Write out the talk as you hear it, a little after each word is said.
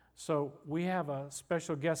So we have a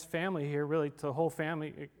special guest family here, really the whole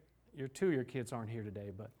family. Your kids aren't here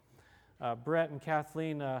today, but Brett and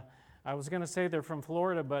Kathleen, I was going to say they're from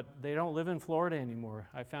Florida, but they don't live in Florida anymore.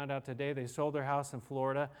 I found out today they sold their house in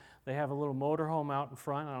Florida. They have a little motorhome out in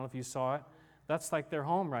front. I don't know if you saw it. That's like their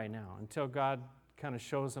home right now until God kind of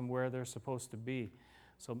shows them where they're supposed to be.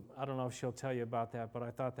 So I don't know if she'll tell you about that, but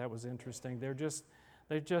I thought that was interesting. They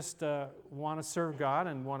just want to serve God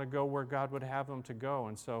and want to go where God would have them to go.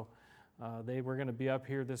 And so they were going to be up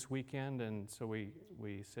here this weekend, and so we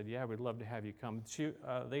said, yeah, we'd love to have you come.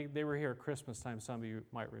 They were here at Christmas time, some of you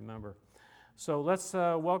might remember. So let's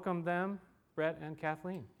welcome them, Brett and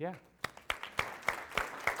Kathleen. Yeah.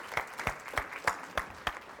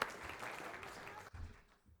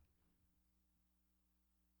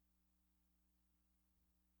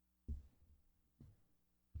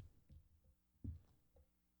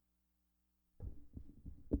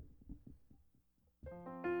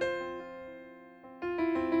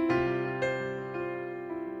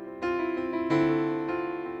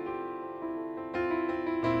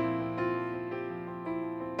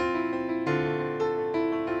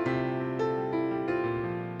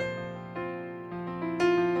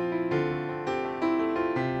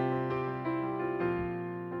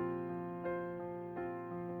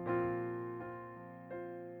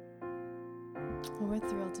 We're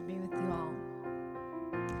thrilled to be with you all.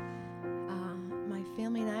 My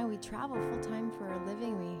family and I, we travel full-time for a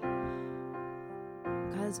living.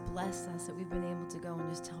 God has blessed us that we've been able to go and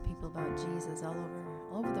just tell people about Jesus all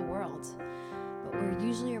over the world. But we're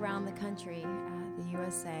usually around the country, the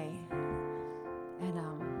USA.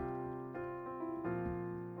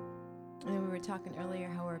 And we were talking earlier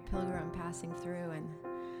how we're a pilgrim passing through, and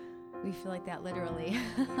we feel like that literally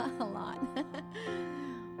a lot.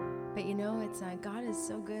 But you know, it's God is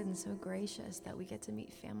so good and so gracious that we get to meet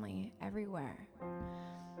family everywhere,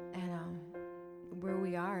 and where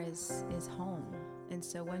we are is home. And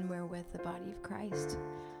so when we're with the body of Christ,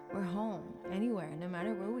 we're home anywhere, no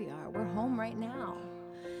matter where we are. We're home right now.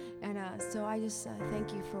 And so I just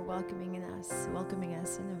thank you for welcoming us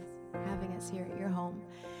and having us here at your home.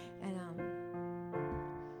 And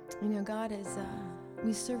you know, God is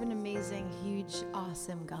we serve an amazing, huge,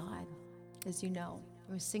 awesome God, as you know.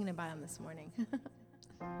 We were singing about him this morning.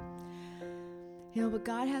 You know, but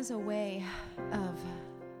God has a way of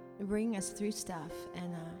bringing us through stuff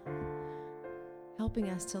and helping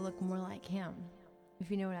us to look more like him,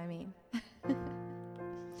 if you know what I mean.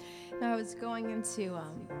 Now, I was going in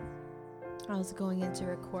to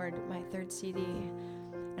record my third CD,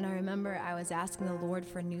 and I remember I was asking the Lord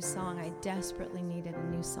for a new song. I desperately needed a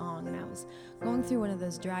new song, and I was going through one of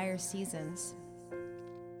those drier seasons,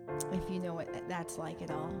 if you know what that's like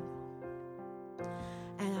at all.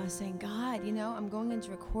 And I was saying, God, you know, I'm going in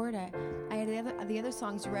to record it. I had the other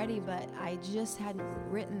songs ready, but I just hadn't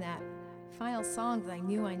written that final song that I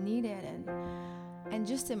knew I needed, and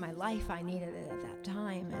just in my life I needed it at that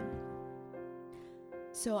time. And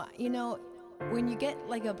so, you know, when you get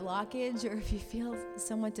like a blockage, or if you feel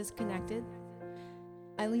somewhat disconnected,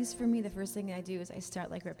 at least for me, the first thing I do is I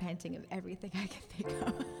start like repenting of everything I can think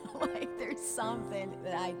of. Like there's something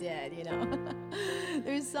that I did, you know.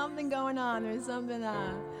 There's something going on. There's something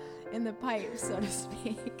in the pipe, so to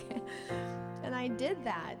speak. And I did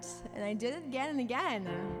that, and I did it again and again,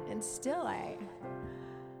 and still I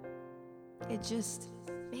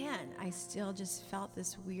still just felt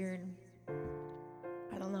this weird,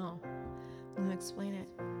 I don't know, I'm gonna explain it.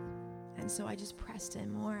 And so I just pressed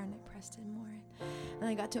in more, and I pressed in more. And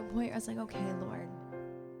I got to a point where I was like, okay, Lord,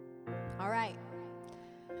 all right,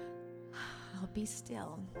 I'll be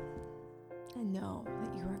still and know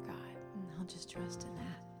that you are God, and I'll just trust in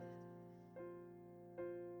that.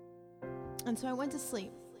 And so I went to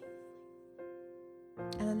sleep.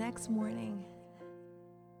 And the next morning,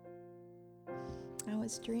 I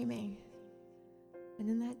was dreaming. And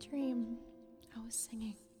in that dream, I was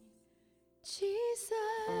singing, Jesus,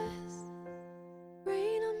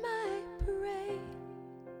 rain on my parade,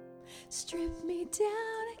 strip me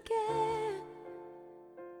down again.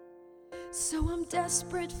 So I'm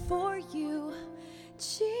desperate for you,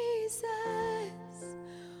 Jesus,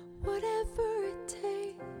 whatever it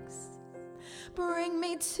takes, bring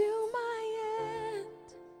me to my end.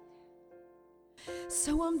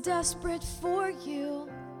 So I'm desperate for you,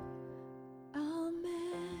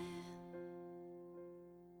 amen.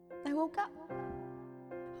 I woke up.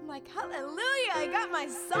 I'm like, hallelujah, I got my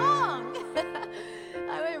song.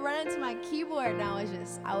 I went running to my keyboard, and I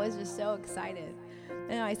was just so excited.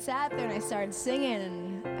 And I sat there and I started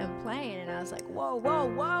singing and playing, and I was like, whoa,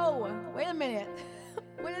 wait a minute.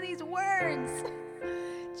 What are these words?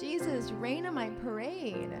 Jesus. Jesus, rain on my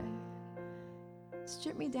parade.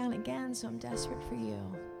 Strip me down again, so I'm desperate for you.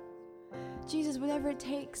 Jesus, whatever it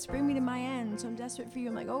takes, bring me to my end, so I'm desperate for you.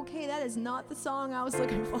 I'm like, okay, that is not the song I was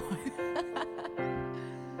looking for.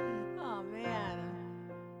 Oh, man.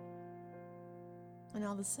 And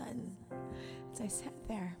all of a sudden, as I sat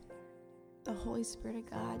there, the Holy Spirit of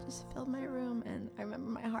God just filled my room, and I remember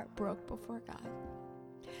my heart broke before God.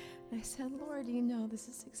 And I said, Lord, you know this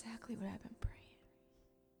is exactly what I've been praying.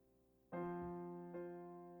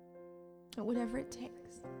 And whatever it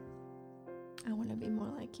takes, I want to be more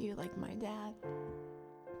like you, like my dad.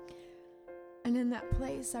 And in that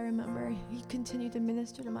place, I remember he continued to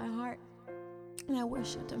minister to my heart. And I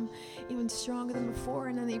worshiped him even stronger than before.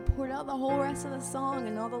 And then he poured out the whole rest of the song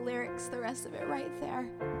and all the lyrics, the rest of it right there.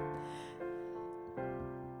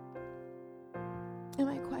 And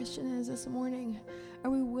my question is this morning, are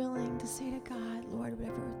we willing to say to God, Lord,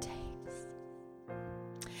 whatever it takes?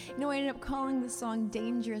 You know, I ended up calling this song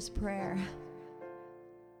Dangerous Prayer.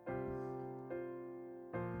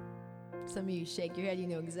 Some of you shake your head, you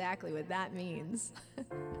know exactly what that means.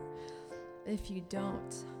 If you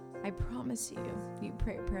don't, I promise you, you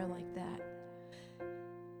pray a prayer like that,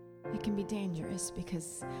 it can be dangerous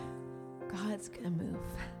because God's going to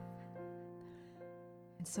move.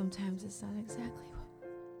 And sometimes it's not exactly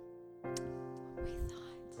what we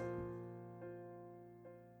thought.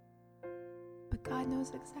 But God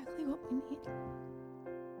knows exactly what we need.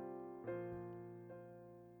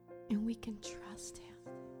 And we can trust him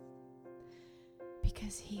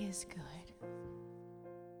because he is good.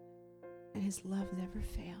 And his love never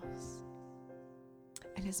fails.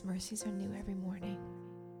 And his mercies are new every morning.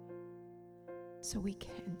 So we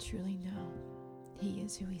can truly know he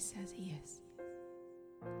is who he says he is.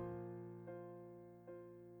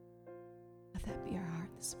 Let that be our heart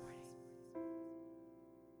this morning.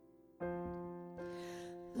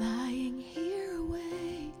 Lying here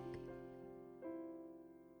awake,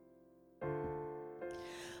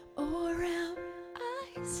 or am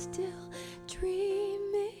I still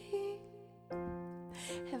dreaming?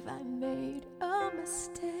 Have I made a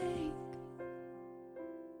mistake?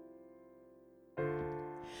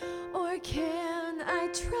 Or can I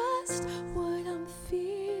trust what I'm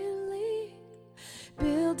feeling?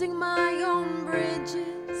 Building my own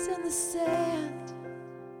bridges in the sand,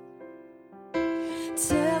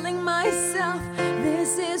 telling myself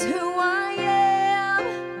this is who I am.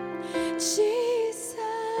 Jesus,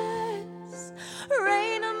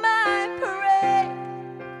 rain on my parade,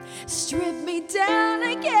 strip me down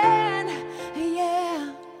again,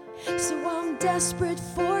 yeah. So I'm desperate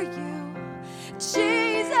for you,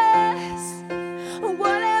 Jesus,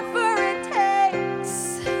 whatever it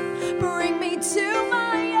takes, bring me to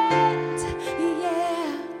my end,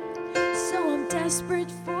 yeah. So I'm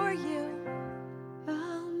desperate for you,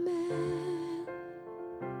 amen.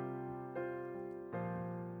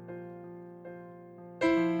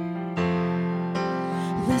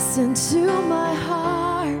 Listen to my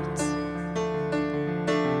heart.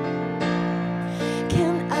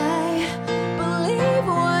 Can I believe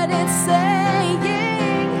what it's saying?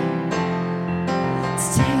 It's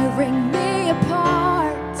tearing me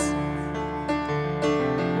apart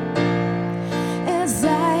as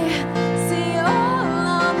I see all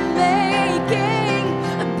I'm making,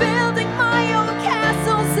 building my own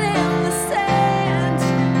castles in the sand,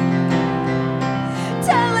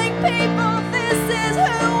 telling people this is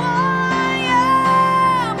who I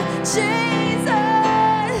am.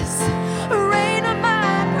 Jesus, rain on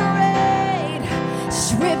my parade,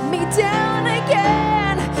 strip me down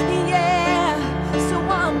again, yeah. So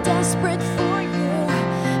I'm desperate for you,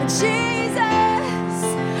 Jesus,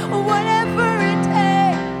 whatever it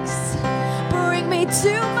takes, bring me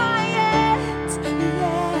to my end,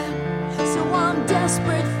 yeah. So I'm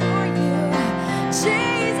desperate for you,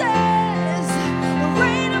 Jesus,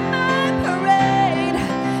 rain on my parade,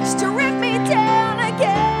 strip me down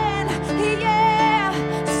again, yeah.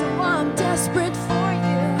 So I'm desperate for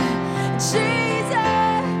you,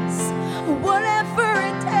 Jesus, whatever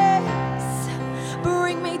it takes,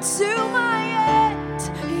 bring me to my end,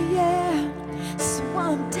 yeah. So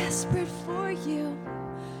I'm desperate for you,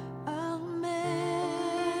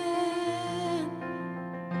 amen,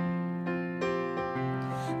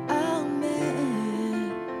 amen.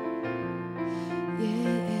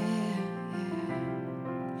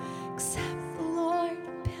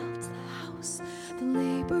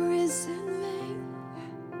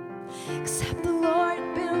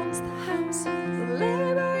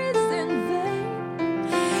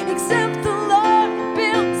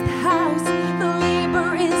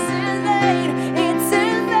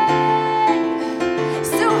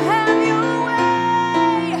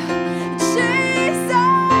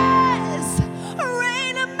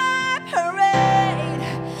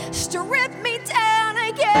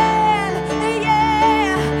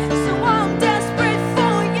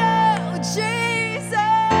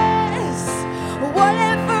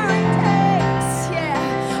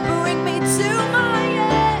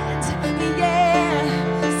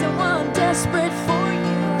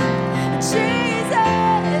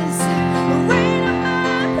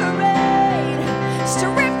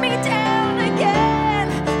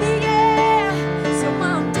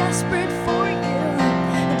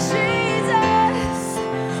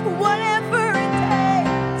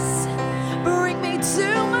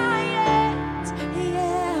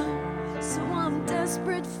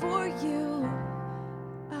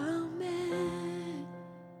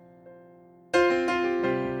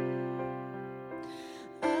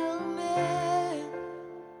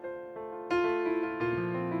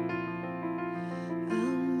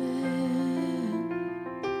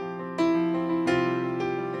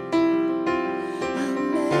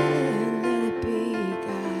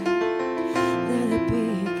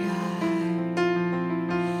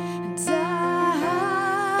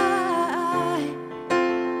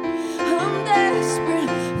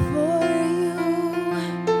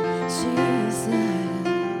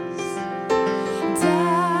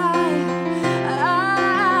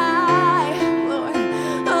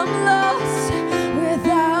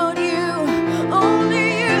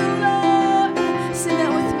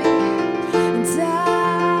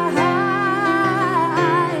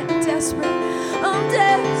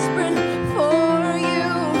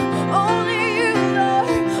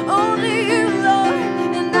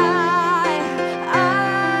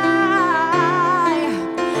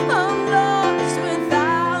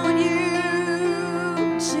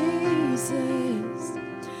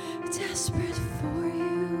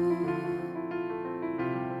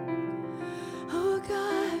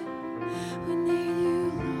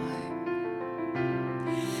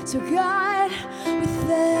 So God, we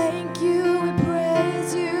thank you, we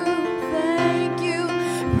praise you, thank you,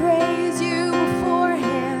 praise you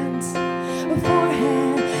beforehand,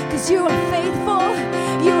 'cause you are faithful,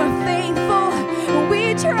 you are faithful.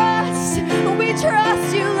 We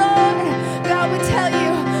trust you, Lord. God, we tell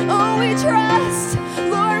you, oh, we trust,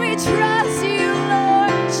 Lord, we trust you,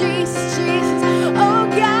 Lord. Jesus, Jesus. Oh,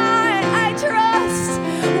 God, I trust,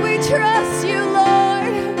 we trust you,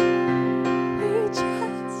 Lord. We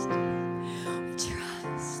trust you,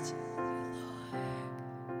 Lord.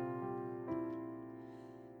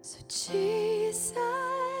 So Jesus,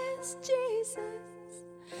 Jesus,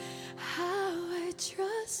 how I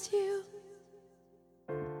trust you,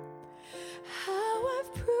 how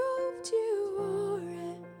I've proved you o'er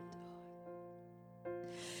and o'er.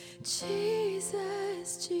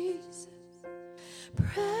 Jesus, Jesus,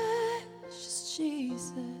 precious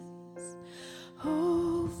Jesus,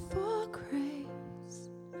 oh, for grace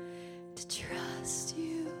to trust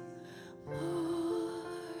you more.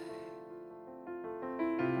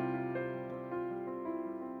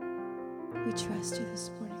 We trust you this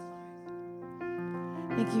morning,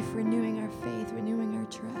 Lord. Thank you for renewing our faith, renewing our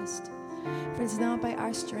trust. For it's not by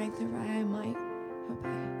our strength or by our might, but by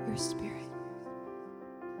your Spirit.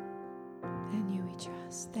 In you we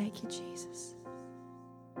trust. Thank you, Jesus.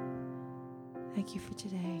 Thank you for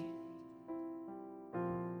today.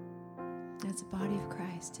 As a body of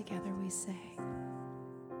Christ, together we say,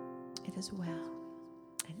 it is well,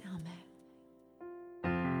 and amen.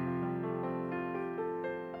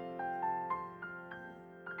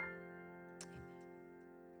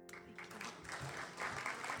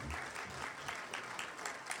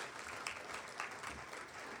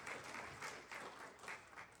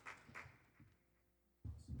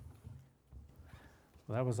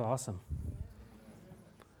 Well, that was awesome.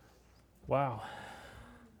 Wow.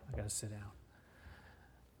 I got to sit down.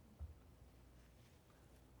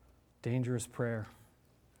 Dangerous prayer.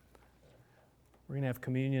 We're going to have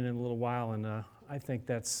communion in a little while, and I think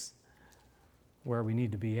that's where we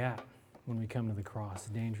need to be at when we come to the cross.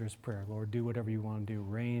 Dangerous prayer. Lord, do whatever you want to do.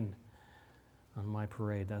 Rain on my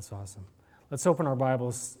parade. That's awesome. Let's open our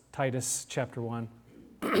Bibles, Titus chapter 1.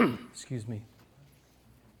 Excuse me.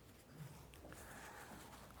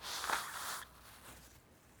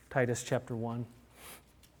 Titus chapter 1.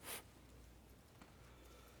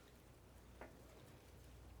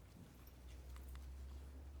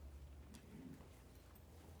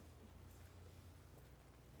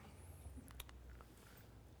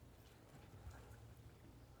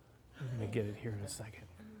 I'm going to get it here in a second.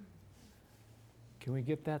 Can we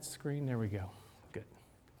get that screen? There we go. Good.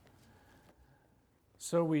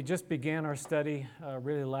 So we just began our study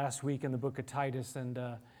really last week in the book of Titus, and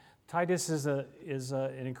Titus is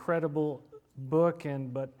an incredible book,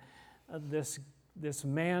 but this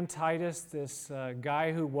man Titus, this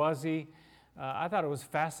guy, who was he? I thought it was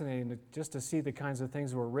fascinating just to see the kinds of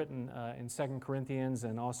things that were written in 2 Corinthians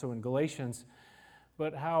and also in Galatians,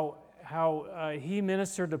 but how he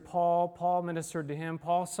ministered to Paul, Paul ministered to him.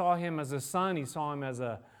 Paul saw him as a son, he saw him as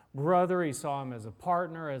a brother, he saw him as a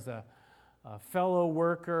partner, as a fellow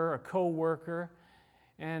worker, a co-worker,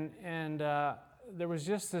 and there was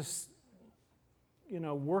just this,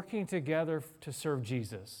 working together to serve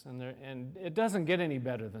Jesus, and it doesn't get any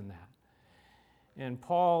better than that. And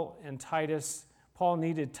Paul and Titus, Paul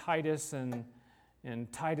needed Titus, and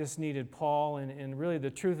Titus needed Paul, and really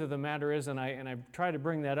the truth of the matter is, and I try to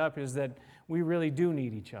bring that up, is that we really do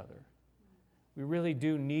need each other. We really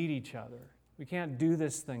do need each other. We can't do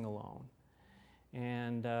this thing alone.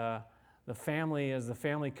 And the family, as the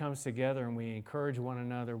family comes together and we encourage one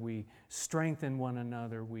another, we strengthen one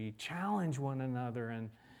another, we challenge one another,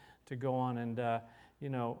 and to go on. And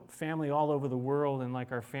family all over the world, and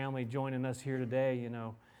like our family joining us here today,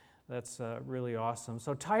 that's really awesome.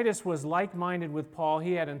 So Titus was like-minded with Paul.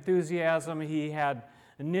 He had enthusiasm, he had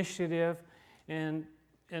initiative, and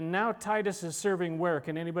now Titus is serving where?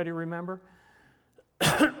 Can anybody remember?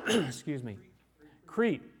 Excuse me.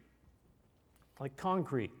 Crete. Like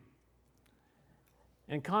concrete.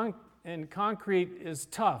 And concrete is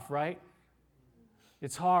tough, right?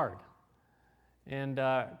 It's hard. And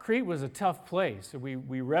Crete was a tough place. We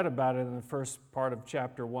read about it in the first part of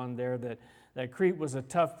chapter 1 there, that Crete was a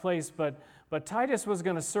tough place, but Titus was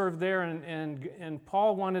going to serve there, and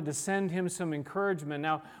Paul wanted to send him some encouragement.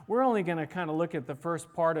 Now, we're only going to kind of look at the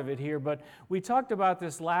first part of it here, but we talked about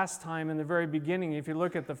this last time in the very beginning. If you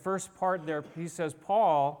look at the first part there, he says,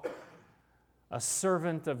 Paul, a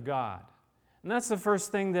servant of God. And that's the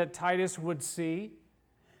first thing that Titus would see.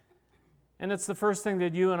 And it's the first thing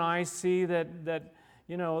that you and I see, that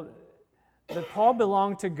that Paul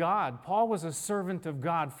belonged to God. Paul was a servant of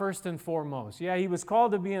God first and foremost. Yeah, he was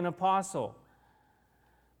called to be an apostle,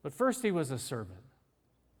 but first he was a servant.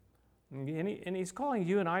 And he's calling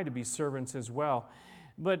you and I to be servants as well.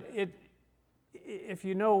 But if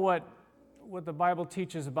you know what the Bible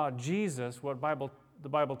teaches about Jesus, what the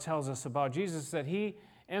Bible tells us about Jesus, that he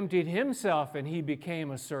emptied himself and he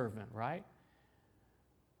became a servant, right?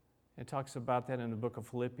 It talks about that in the book of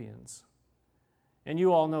Philippians. And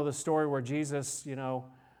you all know the story where Jesus,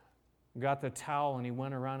 got the towel and he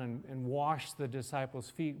went around and washed the disciples'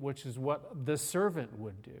 feet, which is what the servant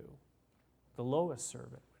would do, the lowest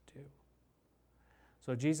servant would do.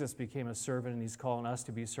 So Jesus became a servant, and he's calling us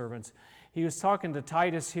to be servants. He was talking to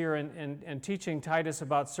Titus here and teaching Titus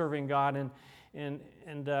about serving God.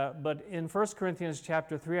 But in 1 Corinthians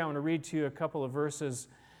chapter 3, I want to read to you a couple of verses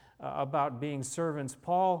about being servants.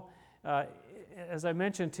 Paul, as I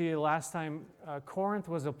mentioned to you last time, Corinth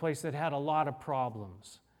was a place that had a lot of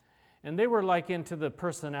problems. And they were like into the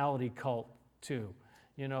personality cult too.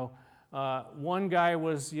 One guy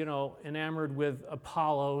was, enamored with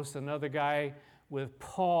Apollos, another guy with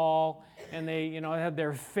Paul, and they, had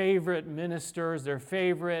their favorite ministers, their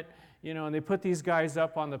favorite, and they put these guys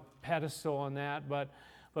up on the pedestal on that. But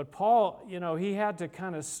Paul, he had to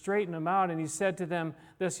kind of straighten them out, and he said to them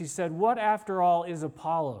this, he said, "What after all is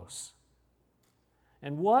Apollos?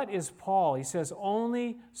 And what is Paul?" He says,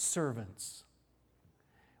 "Only servants."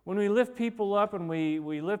 When we lift people up and we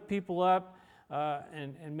lift people up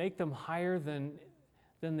and make them higher than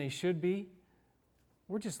they should be,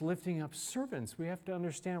 we're just lifting up servants. We have to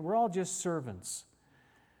understand we're all just servants.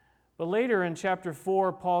 But later in chapter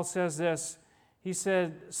 4, Paul says this. He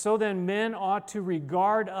said, "So then men ought to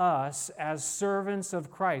regard us as servants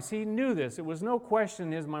of Christ." He knew this. It was no question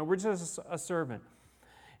in his mind. We're just a servant.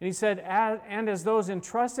 And he said, "And as those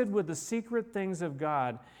entrusted with the secret things of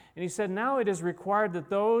God." And he said, "Now it is required that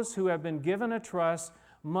those who have been given a trust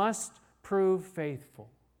must prove faithful."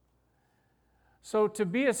 So to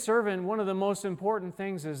be a servant, one of the most important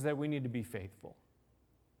things is that we need to be faithful.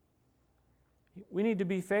 We need to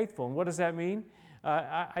be faithful. And what does that mean?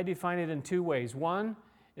 I define it in two ways. One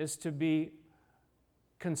is to be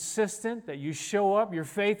consistent, that you show up, you're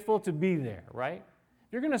faithful to be there, right?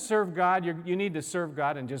 If you're going to serve God, you need to serve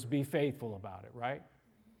God and just be faithful about it, right?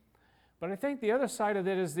 But I think the other side of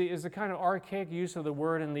it is the kind of archaic use of the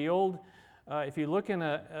word. In the old, if you look in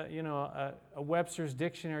a Webster's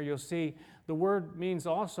dictionary, you'll see the word means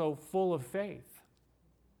also full of faith.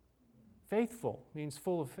 Faithful means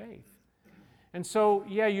full of faith. And so,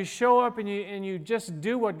 yeah, you show up and you just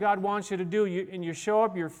do what God wants you to do. And you show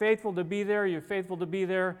up, you're faithful to be there. You're faithful to be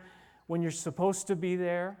there when you're supposed to be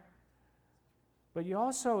there. But you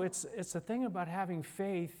also, it's a thing about having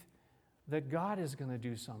faith that God is going to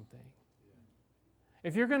do something.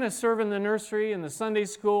 If you're going to serve in the nursery, in the Sunday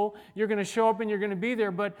school, you're going to show up and you're going to be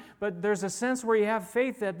there. But there's a sense where you have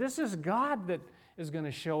faith that this is God that is going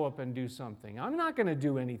to show up and do something. I'm not going to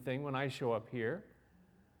do anything when I show up here.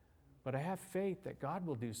 But I have faith that God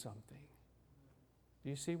will do something. Do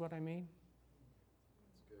you see what I mean?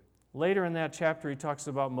 Later in that chapter, he talks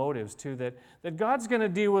about motives too, that God's going to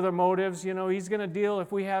deal with our motives. He's going to deal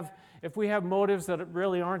if we have motives that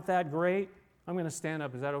really aren't that great. I'm going to stand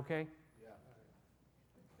up. Is that okay? Yeah.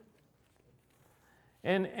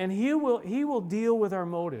 And he will deal with our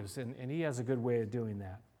motives, and he has a good way of doing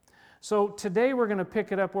that. So today we're going to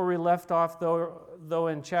pick it up where we left off, though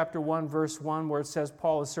in chapter 1, verse 1, where it says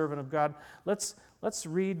Paul is servant of God. Let's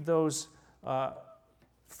read those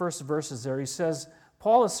first verses there. He says,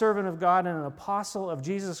 "Paul is servant of God and an apostle of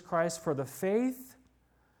Jesus Christ for the faith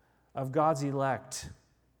of God's elect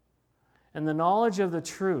and the knowledge of the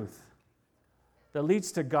truth that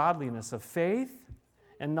leads to godliness, of faith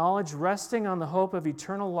and knowledge resting on the hope of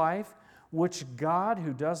eternal life, which God,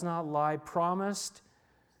 who does not lie, promised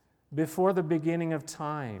before the beginning of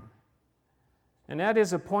time. And at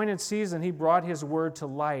his appointed season, he brought his word to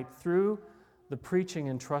light through the preaching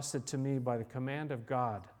entrusted to me by the command of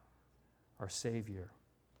God, our Savior."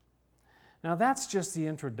 Now, that's just the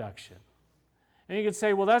introduction. And you could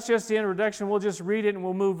say, well, that's just the introduction. We'll just read it and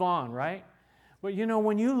we'll move on, right? But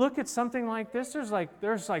when you look at something like this, there's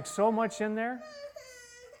like so much in there.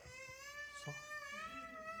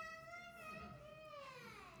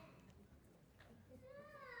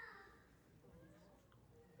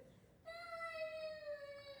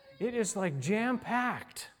 It is like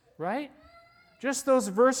jam-packed, right? Just those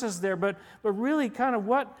verses there, but really kind of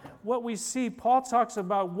what we see, Paul talks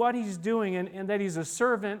about what he's doing and that he's a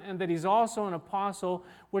servant and that he's also an apostle,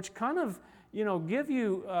 which kind of, give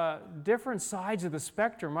you different sides of the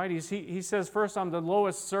spectrum, right? He says, first, I'm the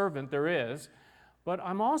lowest servant there is, but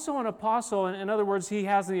I'm also an apostle. In other words, he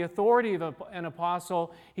has the authority of an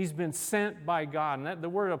apostle. He's been sent by God. And the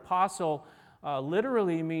word apostle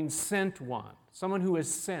literally means sent one, someone who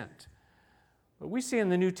is sent. But we see in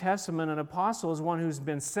the New Testament an apostle is one who's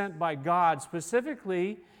been sent by God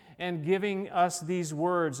specifically and giving us these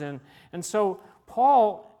words. And so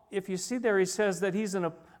Paul, if you see there, he says that he's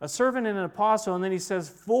a servant and an apostle, and then he says,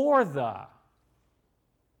 for the.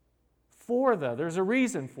 There's a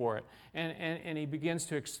reason for it. And he begins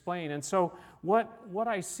to explain. And so what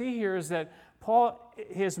I see here is that Paul,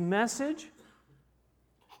 his message,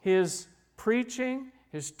 his preaching,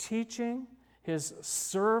 his teaching, his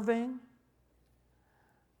serving,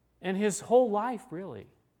 and his whole life, really,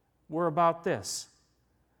 were about this.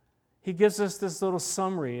 He gives us this little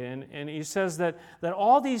summary, and he says that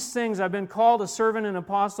all these things, I've been called a servant and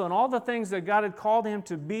apostle, and all the things that God had called him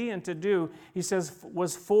to be and to do, he says,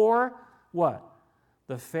 was for what?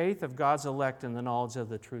 The faith of God's elect and the knowledge of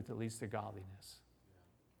the truth that leads to godliness.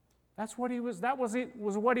 That's what that was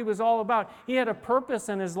what he was all about. He had a purpose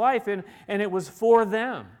in his life, and it was for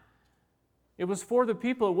them. It was for the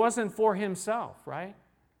people. It wasn't for himself, right?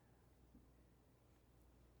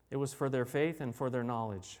 It was for their faith and for their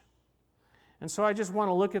knowledge. And so I just want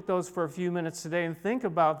to look at those for a few minutes today and think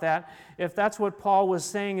about that. If that's what Paul was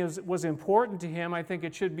saying was important to him, I think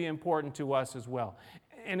it should be important to us as well.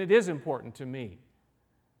 And it is important to me.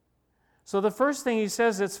 So the first thing he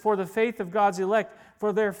says, it's for the faith of God's elect,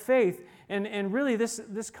 for their faith. And really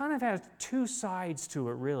this kind of has two sides to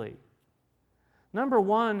it, really. Number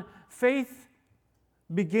one, faith,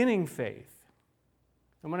 beginning faith.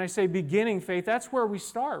 And when I say beginning faith, that's where we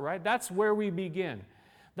start, right? That's where we begin.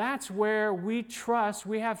 That's where we trust,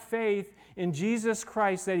 we have faith in Jesus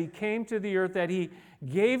Christ, that he came to the earth, that he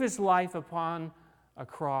gave his life upon a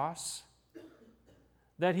cross,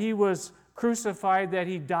 that he was crucified, that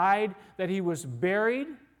he died, that he was buried,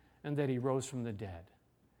 and that he rose from the dead.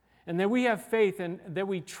 And that we have faith and that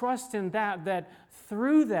we trust in that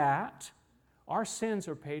through that, our sins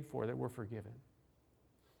are paid for, that we're forgiven.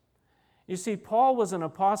 You see, Paul was an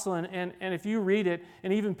apostle, and if you read it,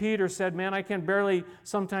 and even Peter said, man, I can barely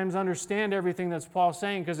sometimes understand everything that's Paul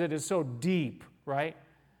saying because it is so deep, right?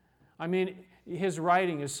 I mean, his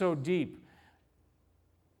writing is so deep.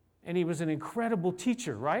 And he was an incredible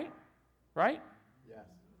teacher, right? Right? Yes.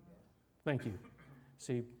 Thank you.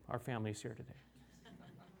 See, our family's here today.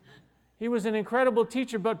 He was an incredible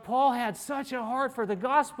teacher, but Paul had such a heart for the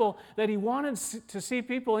gospel that he wanted to see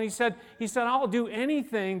people, and he said, I'll do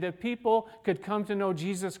anything that people could come to know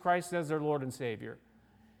Jesus Christ as their Lord and Savior.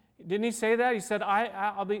 Didn't he say that? He said,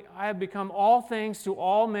 I have become all things to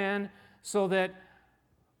all men so that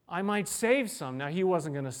I might save some. Now, he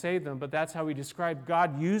wasn't going to save them, but that's how he described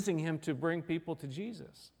God using him to bring people to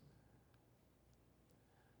Jesus.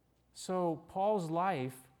 So Paul's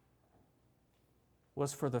life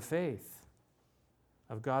was for the faith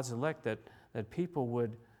of God's elect, that people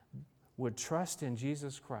would trust in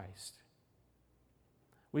Jesus Christ.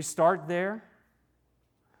 We start there.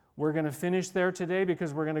 We're going to finish there today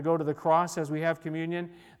because we're going to go to the cross as we have communion,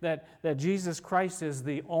 that Jesus Christ is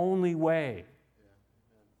the only way.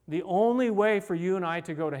 The only way for you and I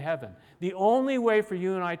to go to heaven. The only way for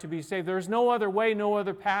you and I to be saved. There's no other way, no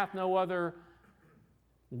other path, no other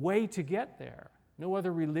way to get there. No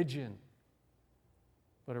other religion.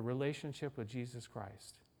 But a relationship with Jesus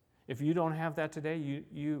Christ. If you don't have that today,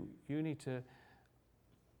 you need to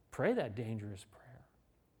pray that dangerous prayer.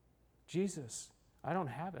 Jesus, I don't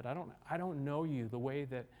have it. I don't know you the way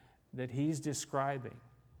that he's describing.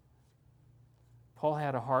 Paul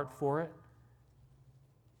had a heart for it.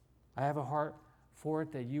 I have a heart for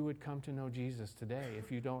it that you would come to know Jesus today. If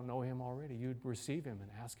you don't know him already, you'd receive him and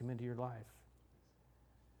ask him into your life.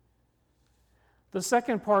 The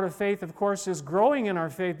second part of faith, of course, is growing in our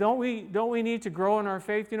faith. Don't we need to grow in our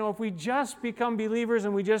faith? You know, if we just become believers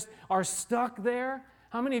and we just are stuck there,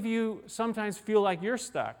 how many of you sometimes feel like you're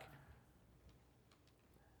stuck?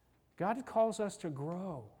 God calls us to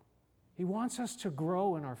grow. He wants us to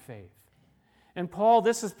grow in our faith. And Paul,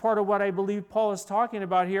 this is part of what I believe Paul is talking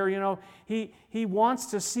about here. You know, he wants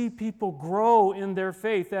to see people grow in their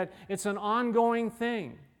faith, that it's an ongoing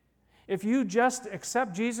thing. If you just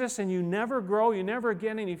accept Jesus and you never grow, you never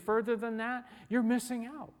get any further than that, you're missing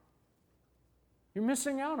out. You're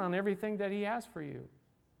missing out on everything that he has for you.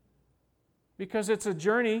 Because it's a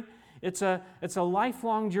journey, it's a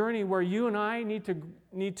lifelong journey where you and I need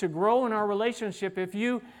to grow in our relationship. If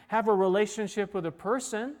you have a relationship with a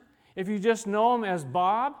person, if you just know them as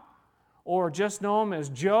Bob, or just know them as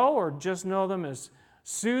Joe, or just know them as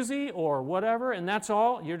Susie or whatever, and that's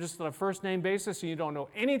all, you're just on a first name basis and you don't know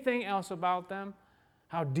anything else about them,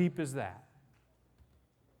 how deep is that?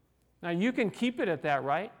 Now, you can keep it at that,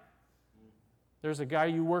 right? There's a guy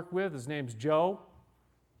you work with, his name's Joe.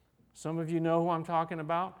 Some of you know who I'm talking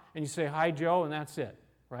about. And you say, "Hi, Joe," and that's it,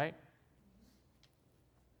 right?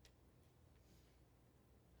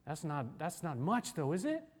 That's not much, though, is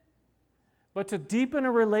it? But to deepen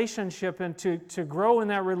a relationship and to grow in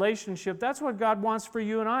that relationship, that's what God wants for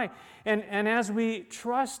you and I. And as we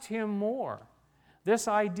trust Him more, this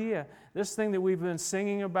idea, this thing that we've been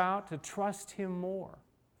singing about, to trust Him more.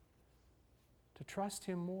 To trust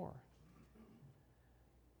Him more.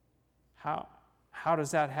 How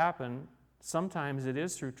does that happen? Sometimes it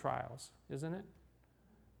is through trials, isn't it?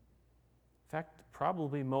 In fact,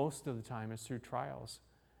 probably most of the time it's through trials.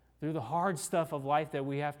 Through the hard stuff of life that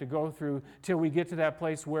we have to go through till we get to that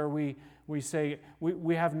place where we say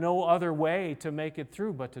we have no other way to make it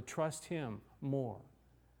through but to trust Him more.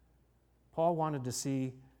 Paul wanted to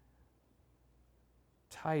see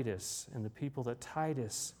Titus and the people that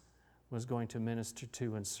Titus was going to minister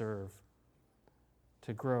to and serve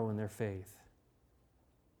to grow in their faith.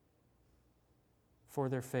 For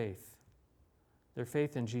their faith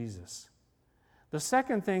in Jesus. The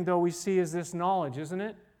second thing, though, we see is this knowledge, isn't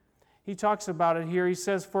it? He talks about it here. He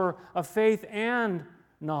says, for a faith and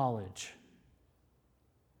knowledge.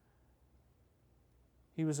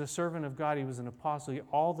 He was a servant of God. He was an apostle.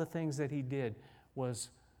 All the things that he did was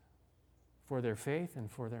for their faith and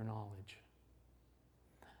for their knowledge.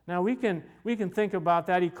 Now, we can think about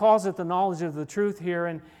that. He calls it the knowledge of the truth here,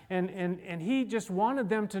 and he just wanted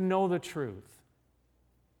them to know the truth.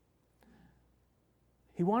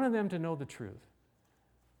 He wanted them to know the truth.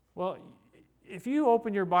 Well, if you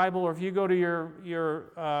open your Bible or if you go to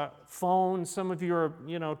your phone, some of you are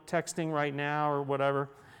texting right now or whatever,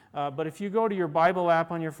 but if you go to your Bible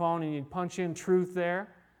app on your phone and you punch in truth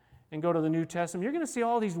there and go to the New Testament, you're going to see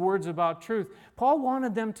all these words about truth. Paul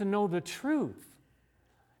wanted them to know the truth,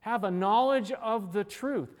 have a knowledge of the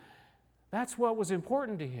truth. That's what was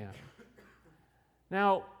important to him.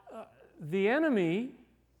 Now, the enemy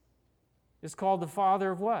is called the father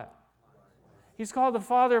of what? He's called the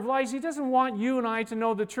father of lies. He doesn't want you and I to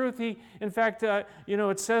know the truth. In fact,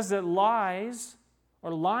 it says that lies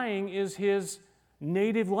or lying is his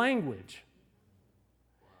native language.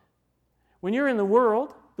 When you're in the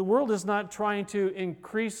world is not trying to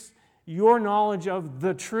increase your knowledge of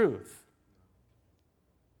the truth.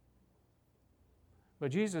 But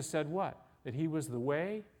Jesus said what? That He was the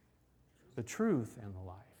way, the truth, and the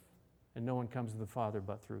life. And no one comes to the Father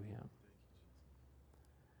but through Him.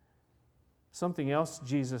 Something else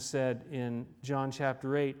Jesus said in John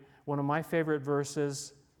chapter 8, one of my favorite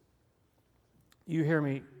verses, you hear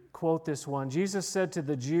me quote this one. Jesus said to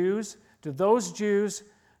the Jews, to those Jews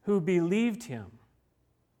who believed Him,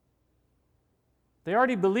 they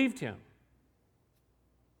already believed Him.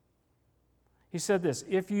 He said this,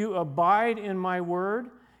 if you abide in my word,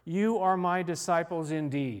 you are my disciples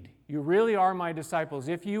indeed. You really are my disciples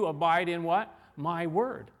if you abide in what? My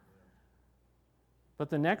word. But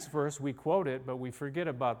the next verse, we quote it, but we forget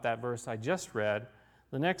about that verse I just read.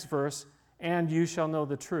 The next verse, and you shall know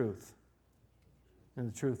the truth. And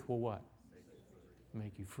the truth will what?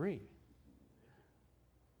 Make you free.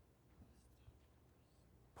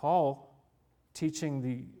 Paul,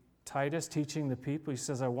 teaching Titus, teaching the people, he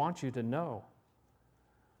says, I want you to know.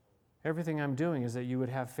 Everything I'm doing is that you would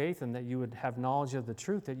have faith and that you would have knowledge of the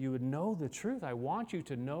truth, that you would know the truth. I want you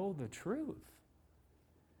to know the truth.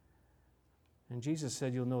 And Jesus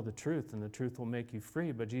said you'll know the truth and the truth will make you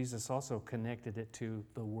free, but Jesus also connected it to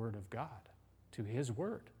the Word of God, to His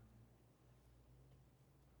Word.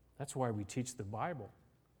 That's why we teach the Bible.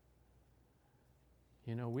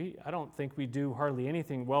 I don't think we do hardly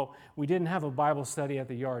anything. Well, we didn't have a Bible study at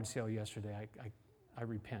the yard sale yesterday. I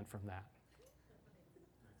repent from that.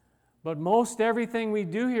 But most everything we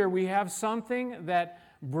do here, we have something that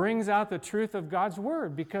brings out the truth of God's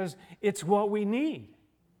Word because it's what we need.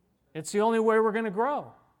 It's the only way we're going to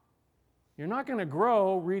grow. You're not going to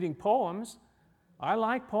grow reading poems. I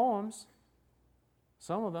like poems,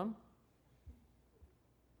 some of them.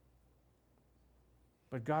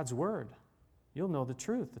 But God's Word, you'll know the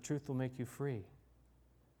truth. The truth will make you free.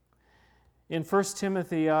 In 1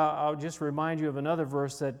 Timothy, I'll just remind you of another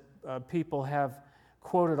verse that people have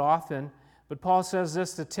quoted often. But Paul says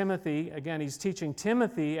this to Timothy. Again, he's teaching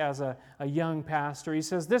Timothy as a young pastor. He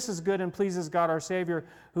says, this is good and pleases God our Savior,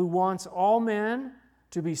 who wants all men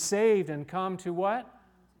to be saved and come to what?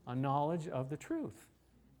 A knowledge of the truth.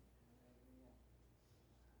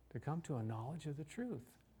 To come to a knowledge of the truth.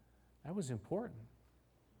 That was important.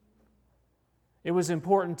 It was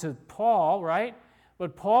important to Paul, right?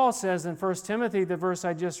 But Paul says in 1 Timothy, the verse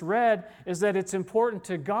I just read, is that it's important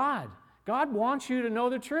to God. God wants you to know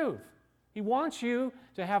the truth. He wants you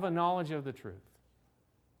to have a knowledge of the truth.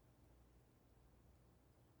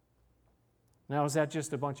 Now, is that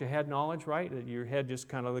just a bunch of head knowledge, right? That your head just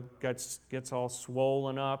kind of gets all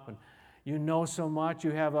swollen up and you know so much.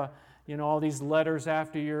 You have all these letters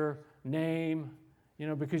after your name,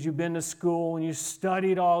 because you've been to school and you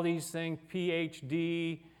studied all these things,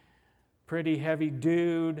 PhD, pretty heavy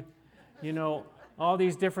dude, all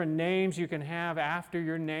these different names you can have after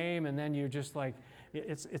your name, and then you're just like,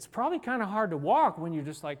 it's probably kind of hard to walk when you're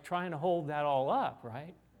just like trying to hold that all up,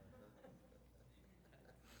 right?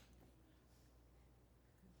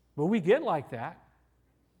 But we get like that.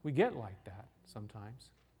 We get like that sometimes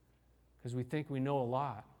because we think we know a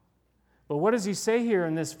lot. But what does he say here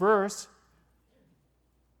in this verse?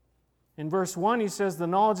 In verse 1, he says, the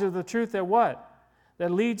knowledge of the truth that what?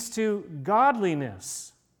 That leads to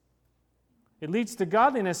godliness. It leads to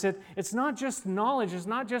godliness. It's not just knowledge. It's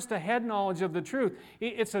not just a head knowledge of the truth.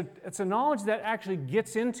 It's a knowledge that actually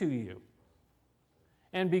gets into you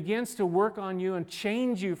and begins to work on you and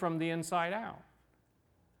change you from the inside out.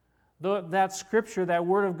 That scripture, that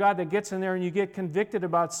word of God that gets in there and you get convicted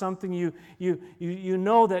about something, you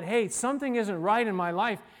know that, hey, something isn't right in my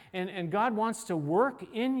life, and God wants to work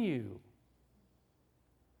in you.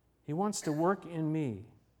 He wants to work in me.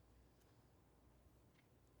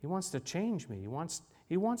 He wants to change me.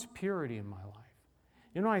 He wants purity in my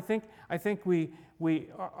life. I think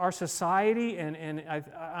our society, and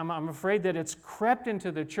I'm afraid that it's crept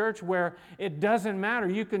into the church where it doesn't matter.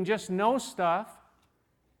 You can just know stuff,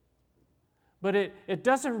 but it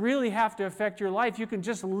doesn't really have to affect your life. You can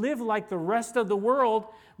just live like the rest of the world,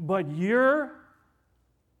 but you're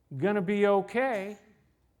going to be okay.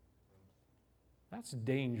 That's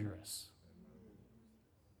dangerous.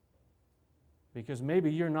 Because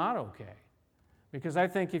maybe you're not okay. Because I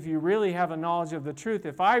think if you really have a knowledge of the truth,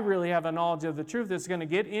 if I really have a knowledge of the truth, it's going to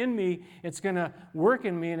get in me, it's going to work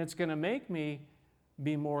in me, and it's going to make me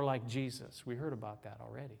be more like Jesus. We heard about that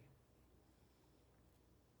already.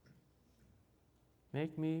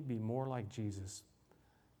 Make me be more like Jesus.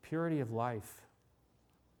 Purity of life.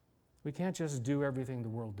 We can't just do everything the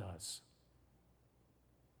world does.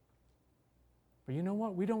 But you know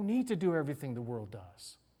what? We don't need to do everything the world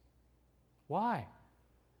does. Why?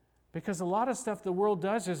 Because a lot of stuff the world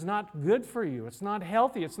does is not good for you. It's not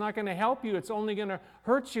healthy. It's not going to help you. It's only going to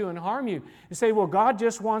hurt you and harm you. You say, well, God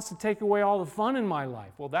just wants to take away all the fun in my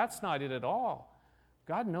life. Well, that's not it at all.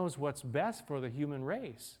 God knows what's best for the human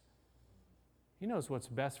race. He knows what's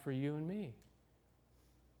best for you and me.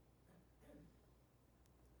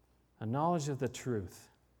 A knowledge of the truth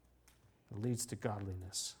that leads to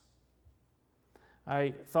godliness.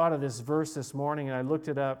 I thought of this verse this morning and I looked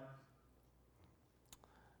it up.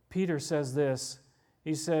 Peter says this.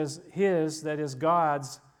 He says, that is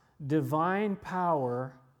God's divine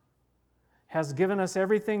power has given us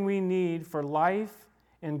everything we need for life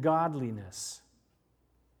and godliness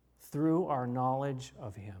through our knowledge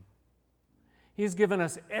of Him. He's given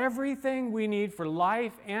us everything we need for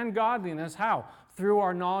life and godliness. How? Through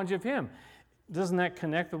our knowledge of Him. Doesn't that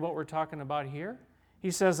connect with what we're talking about here?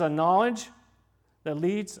 He says a knowledge of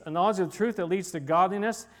the truth that leads to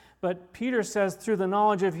godliness. But Peter says through the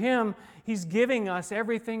knowledge of Him, He's giving us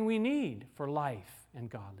everything we need for life and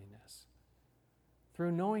godliness.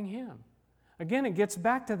 Through knowing Him. Again, it gets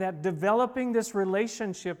back to that developing this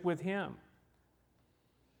relationship with Him.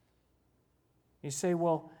 You say,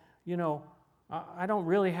 well, I don't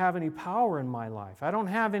really have any power in my life. I don't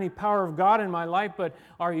have any power of God in my life, but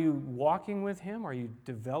are you walking with Him? Are you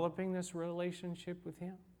developing this relationship with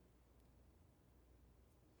Him?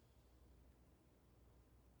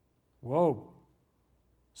 Whoa,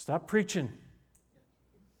 stop preaching.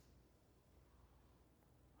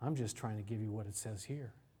 I'm just trying to give you what it says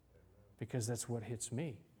here because that's what hits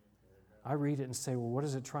me. I read it and say, well, what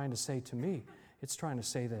is it trying to say to me? It's trying to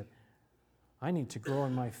say that I need to grow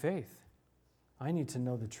in my faith. I need to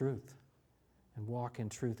know the truth and walk in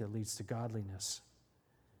truth that leads to godliness.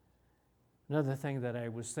 Another thing that I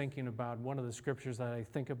was thinking about, one of the scriptures that I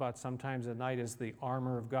think about sometimes at night is the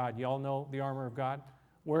armor of God. You all know the armor of God?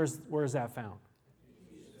 Where is that found?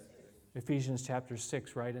 Ephesians chapter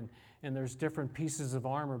 6, right? And there's different pieces of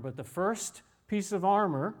armor, but the first piece of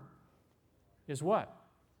armor is what?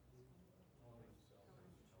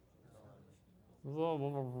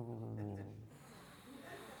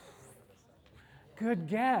 Good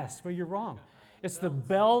guess, but you're wrong. It's the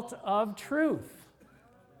belt of truth.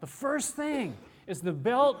 The first thing is the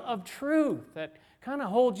belt of truth that kind of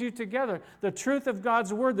holds you together. The truth of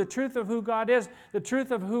God's Word, the truth of who God is, the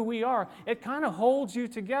truth of who we are. It kind of holds you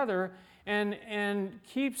together and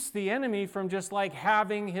keeps the enemy from just like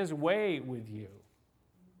having his way with you.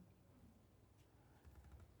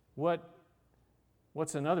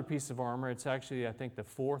 What's another piece of armor? It's actually, I think, the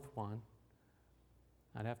fourth one.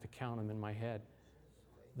 I'd have to count them in my head.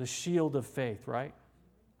 The shield of faith, right?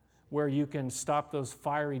 Where you can stop those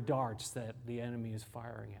fiery darts that the enemy is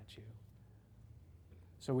firing at you.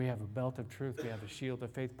 So we have a belt of truth. We have a shield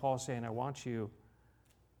of faith. Paul's saying, I want you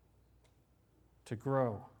to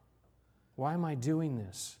grow. Why am I doing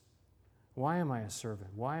this? Why am I a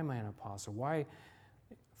servant? Why am I an apostle? Why?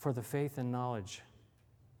 For the faith and knowledge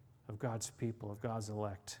of God's people, of God's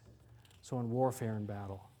elect. So in warfare and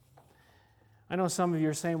battle. I know some of you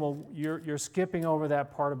are saying, well, you're skipping over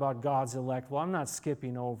that part about God's elect. Well, I'm not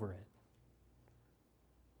skipping over it.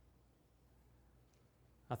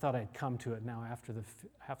 I thought I'd come to it now after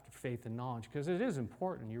faith and knowledge, because it is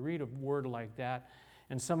important. You read a word like that,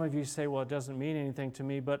 and some of you say, well, it doesn't mean anything to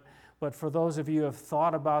me, but for those of you who have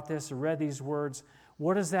thought about this or read these words,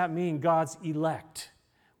 what does that mean, God's elect?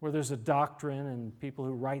 Where there's a doctrine and people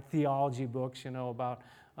who write theology books, about,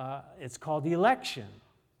 it's called election.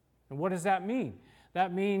 And what does that mean?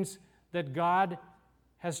 That means that God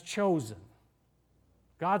has chosen.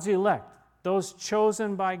 God's elect, those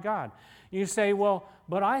chosen by God. You say, well,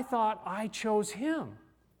 but I thought I chose him.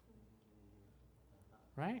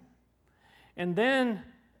 Right? And then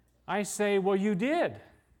I say, well, you did.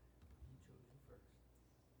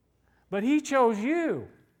 But he chose you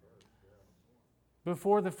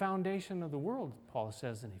before the foundation of the world, Paul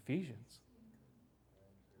says in Ephesians.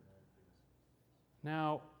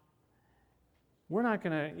 Now, we're not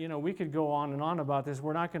going to, we could go on and on about this.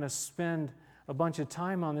 We're not going to spend a bunch of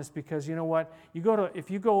time on this because you know what?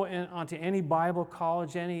 If you go onto any Bible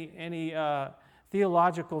college, any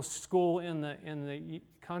theological school in the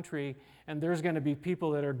country, and there's going to be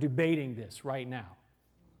people that are debating this right now.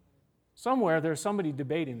 Somewhere there's somebody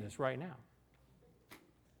debating this right now.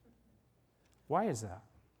 Why is that?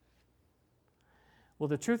 Well,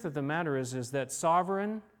 the truth of the matter is that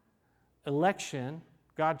sovereign election,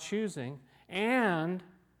 God choosing, and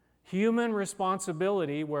human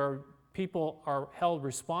responsibility, where people are held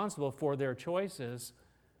responsible for their choices,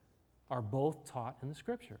 are both taught in the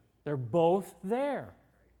Scripture. They're both there.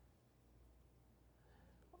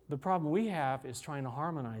 The problem we have is trying to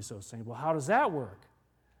harmonize those things. Well, how does that work?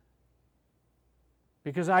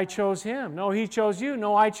 Because I chose him. No, he chose you.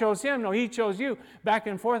 No, I chose him. No, he chose you. Back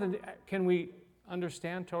and forth. And can we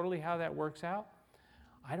understand totally how that works out?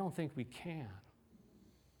 I don't think we can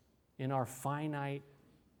in our finite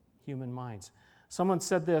human minds. Someone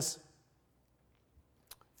said this: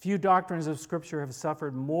 few doctrines of Scripture have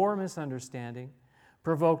suffered more misunderstanding,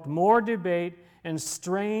 provoked more debate, and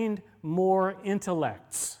strained more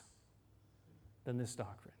intellects than this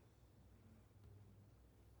doctrine.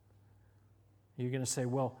 You're going to say,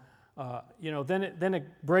 well, then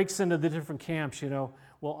it breaks into the different camps,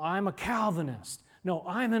 Well, I'm a Calvinist. No,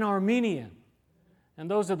 I'm an Arminian. And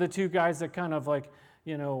those are the two guys that kind of like,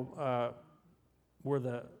 were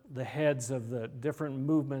the heads of the different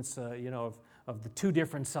movements, of the two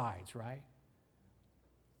different sides, right?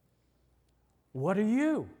 What are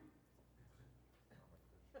you?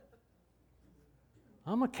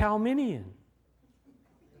 I'm a Calminian.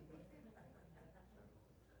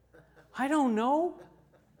 I don't know.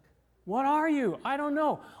 What are you? I don't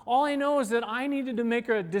know. All I know is that I needed to make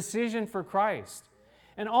a decision for Christ.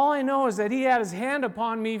 And all I know is that he had his hand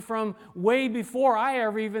upon me from way before I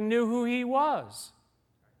ever even knew who he was.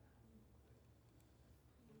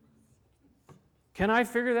 Can I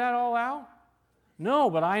figure that all out? No,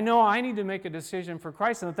 but I know I need to make a decision for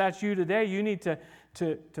Christ. And if that's you today, you need to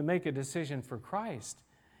make a decision for Christ.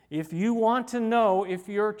 If you want to know if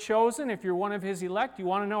you're chosen, if you're one of his elect, you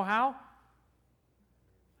want to know how?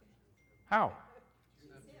 How?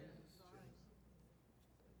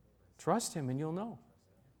 Trust him and you'll know.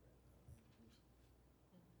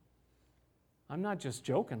 I'm not just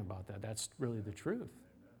joking about that. That's really the truth.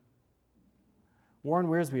 Warren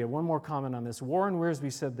Wiersbe had one more comment on this. Warren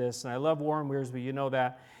Wiersbe said this, and I love Warren Wiersbe, you know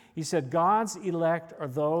that. He said, God's elect are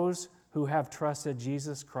those who have trusted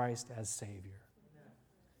Jesus Christ as Savior.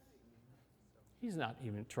 He's not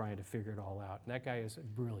even trying to figure it all out. That guy is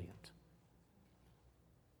brilliant.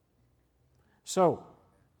 So,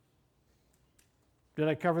 did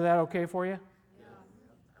I cover that okay for you? Yeah.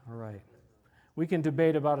 All right. We can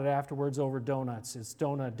debate about it afterwards over donuts. It's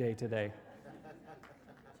donut day today.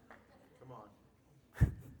 Come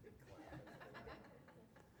on.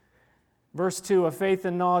 Verse 2, a faith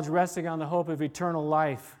and knowledge resting on the hope of eternal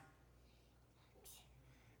life,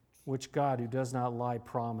 which God, who does not lie,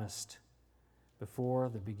 promised before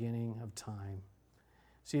the beginning of time.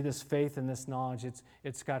 See, this faith and this knowledge,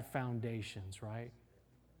 it's got foundations, right?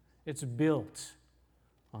 It's built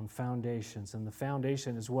on foundations. And the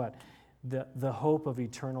foundation is what? The hope of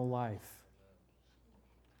eternal life.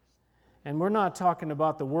 And we're not talking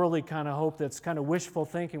about the worldly kind of hope that's kind of wishful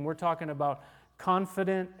thinking. We're talking about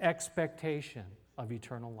confident expectation of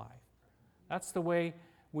eternal life. That's the way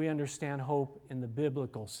we understand hope in the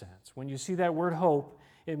biblical sense. When you see that word hope,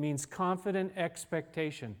 it means confident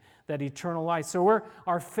expectation that eternal life. So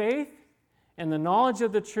our faith and the knowledge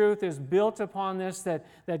of the truth is built upon this,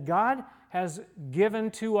 that God has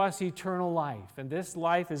given to us eternal life, and this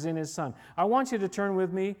life is in His Son. I want you to turn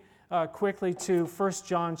with me quickly to 1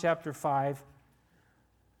 John chapter 5.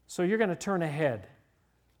 So you're going to turn ahead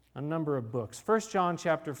a number of books. 1 John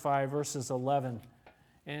chapter 5, verses 11.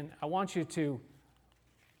 And I want you to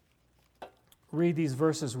read these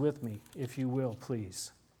verses with me, if you will,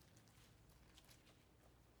 please.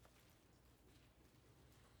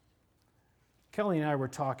 Kelly and I were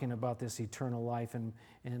talking about this eternal life, and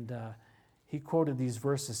he quoted these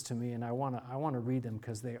verses to me, and I want to read them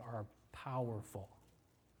because they are powerful.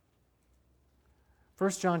 1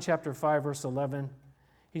 John chapter 5, verse 11,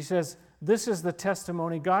 he says, "This is the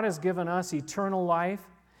testimony. God has given us eternal life,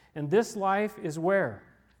 and this life is where?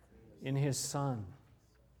 In His Son."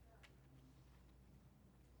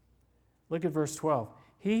 Look at verse 12.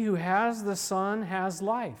 "He who has the Son has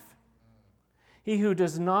life. He who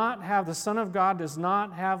does not have the Son of God does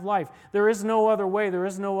not have life." There is no other way. There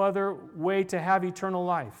is no other way to have eternal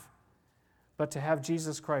life but to have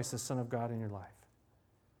Jesus Christ, the Son of God, in your life.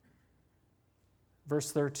 Verse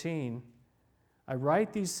 13, "I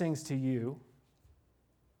write these things to you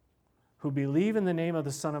who believe in the name of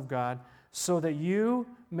the Son of God, so that you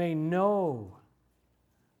may know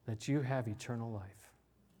that you have eternal life."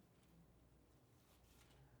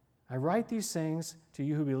 I write these things to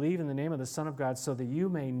you who believe in the name of the Son of God, so that you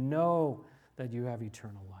may know that you have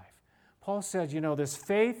eternal life. Paul said, this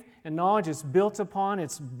faith and knowledge is built upon,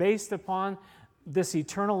 it's based upon this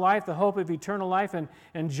eternal life, the hope of eternal life.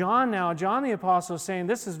 And John the Apostle is saying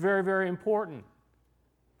this is very, very important.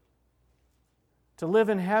 To live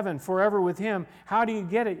in heaven forever with Him. How do you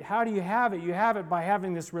get it? How do you have it? You have it by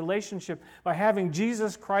having this relationship, by having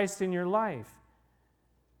Jesus Christ in your life.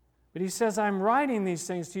 But he says, I'm writing these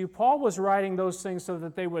things to you. Paul was writing those things so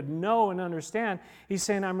that they would know and understand. He's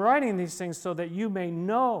saying, I'm writing these things so that you may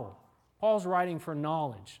know. Paul's writing for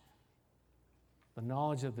knowledge, the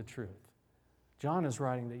knowledge of the truth. John is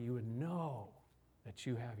writing that you would know that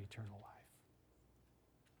you have eternal life.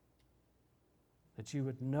 That you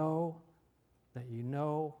would know that you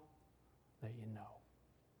know that you know.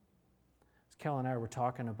 As Kel and I were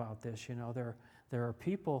talking about this, there are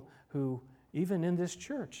people who, even in this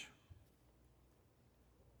church,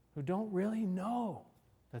 who don't really know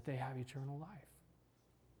that they have eternal life.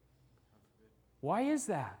 Why is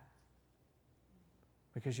that?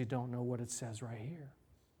 Because you don't know what it says right here.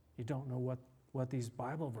 You don't know what these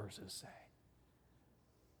Bible verses say.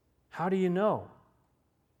 How do you know?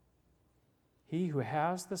 He who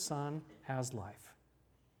has the Son has life.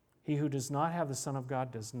 He who does not have the Son of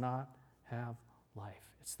God does not have life.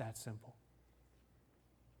 It's that simple.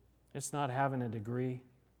 It's not having a degree.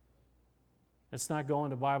 It's not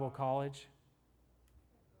going to Bible college.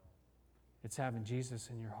 It's having Jesus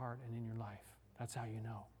in your heart and in your life. That's how you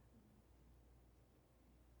know.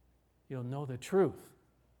 You'll know the truth,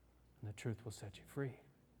 and the truth will set you free.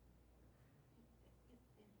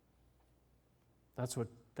 That's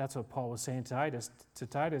what Paul was saying to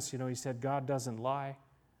Titus. He said, God doesn't lie.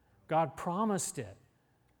 God promised it.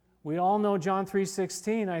 We all know John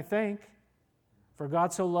 3:16, I think. For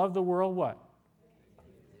God so loved the world, what?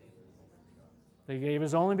 That He gave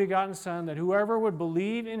His only begotten Son, that whoever would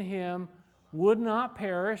believe in Him would not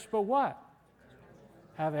perish, but what?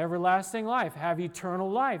 Have everlasting life, have eternal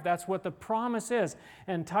life. That's what the promise is.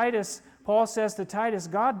 And Paul says to Titus,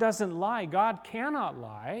 God doesn't lie. God cannot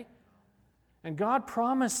lie. And God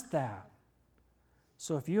promised that.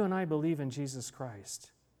 So if you and I believe in Jesus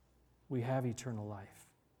Christ, we have eternal life.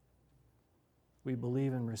 We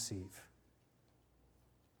believe and receive.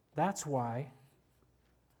 That's why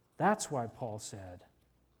Paul said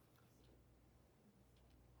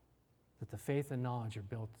that the faith and knowledge are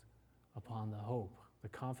built upon the hope, the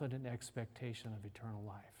confident expectation of eternal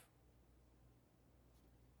life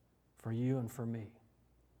for you and for me.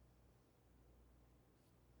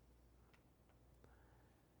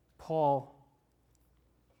 Paul,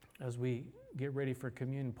 as we get ready for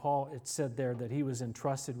communion, it said there that he was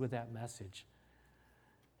entrusted with that message.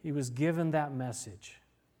 He was given that message.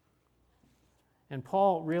 And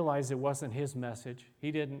Paul realized it wasn't his message.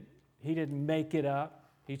 He didn't make it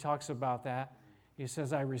up. He talks about that. He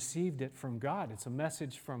says, I received it from God. It's a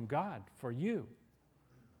message from God for you,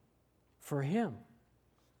 for him.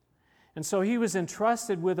 And so he was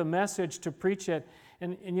entrusted with a message to preach it.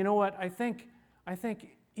 And you know what? I think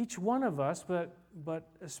each one of us, but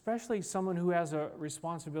especially someone who has a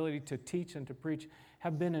responsibility to teach and to preach,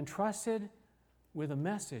 have been entrusted with a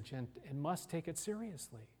message and must take it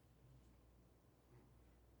seriously.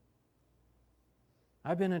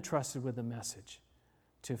 I've been entrusted with a message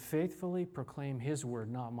to faithfully proclaim his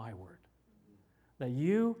word, not my word. That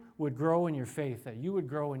you would grow in your faith, that you would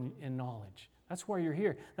grow in knowledge. That's why you're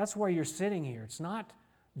here. That's why you're sitting here. It's not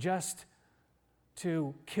just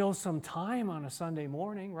to kill some time on a Sunday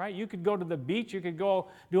morning, right? You could go to the beach, you could go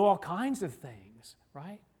do all kinds of things,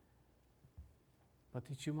 right? But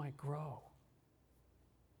that you might grow.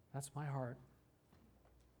 That's my heart.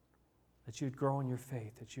 That you'd grow in your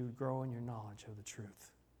faith, that you would grow in your knowledge of the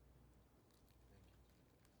truth.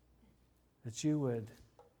 That you would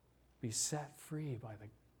be set free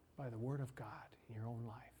by the Word of God in your own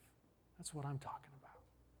life. That's what I'm talking about.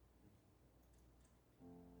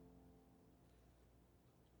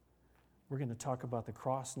 We're going to talk about the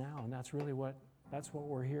cross now, and that's what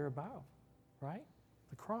we're here about, right?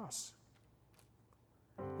 The cross.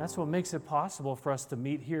 That's what makes it possible for us to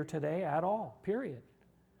meet here today at all, period.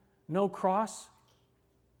 No cross,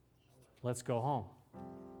 let's go home.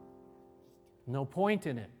 No point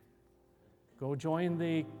in it. Go join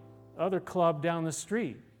the other club down the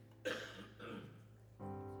street.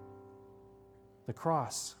 The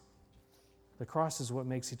cross. The cross is what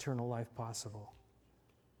makes eternal life possible.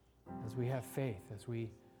 As we have faith,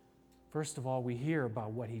 first of all, we hear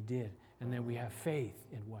about what he did, and then we have faith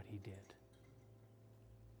in what he did.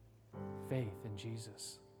 Faith in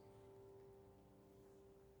Jesus.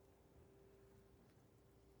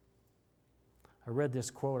 I read this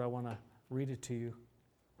quote. I want to read it to you.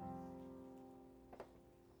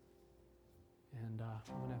 And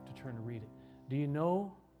I'm going to have to turn to read it. Do you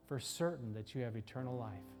know for certain that you have eternal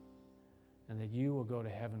life and that you will go to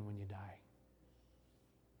heaven when you die?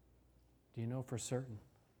 Do you know for certain?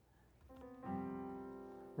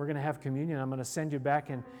 We're going to have communion. I'm going to send you back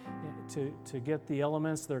to get the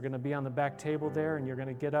elements. They're going to be on the back table there, and you're going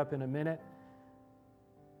to get up in a minute.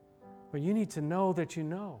 But you need to know that you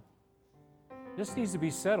know. This needs to be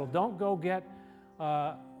settled. Don't go get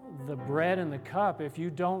the bread and the cup if you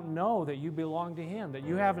don't know that you belong to him, that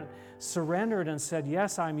you haven't surrendered and said,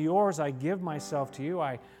 yes, I'm yours. I give myself to you.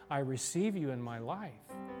 I receive you in my life.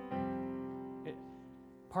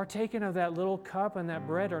 Partaking of that little cup and that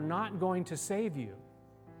bread are not going to save you.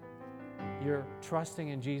 You're trusting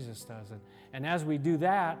in Jesus does. And as we do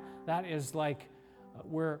that, that is like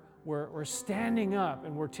we're standing up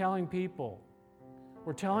and we're telling people,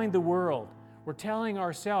 we're telling the world, we're telling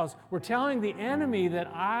ourselves, we're telling the enemy that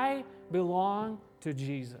I belong to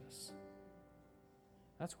Jesus.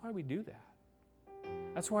 That's why we do that.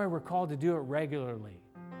 That's why we're called to do it regularly.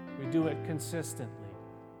 We do it consistently.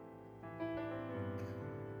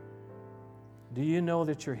 Do you know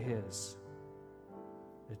that you're his?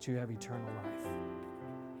 That you have eternal life?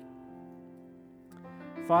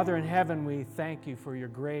 Father in heaven, we thank you for your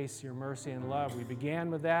grace, your mercy, and love. We began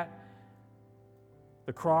with that.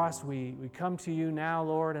 The cross, we come to you now,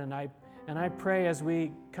 Lord, and I pray as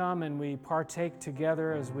we come and we partake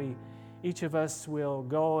together, as each of us will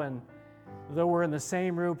go, and though we're in the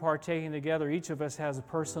same room partaking together, each of us has a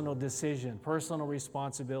personal decision, personal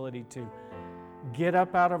responsibility to get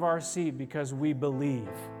up out of our seat because we believe.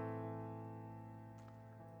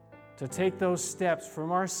 To take those steps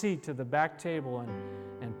from our seat to the back table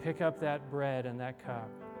and pick up that bread and that cup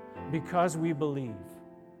because we believe.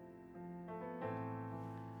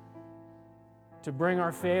 To bring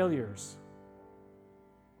our failures,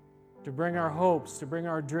 to bring our hopes, to bring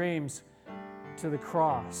our dreams to the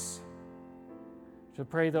cross, to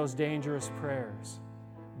pray those dangerous prayers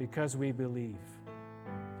because we believe.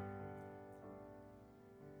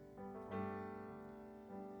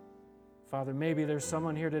 Father, maybe there's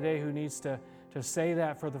someone here today who needs to say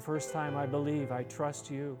that for the first time. I believe, I trust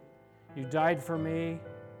you. You died for me.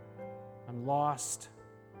 I'm lost.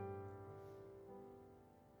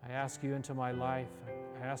 I ask you into my life.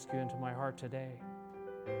 I ask you into my heart today.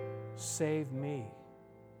 Save me.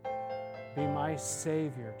 Be my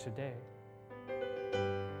Savior today.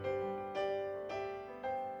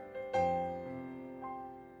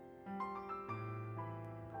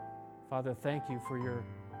 Father, thank you for your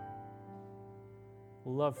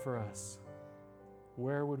love for us.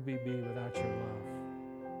 Where would we be without your love?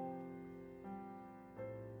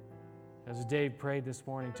 As Dave prayed this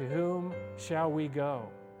morning, to whom shall we go?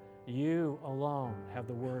 You alone have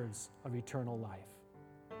the words of eternal life.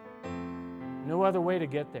 No other way to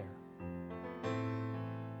get there.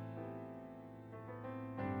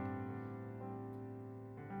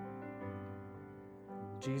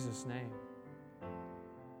 In Jesus' name.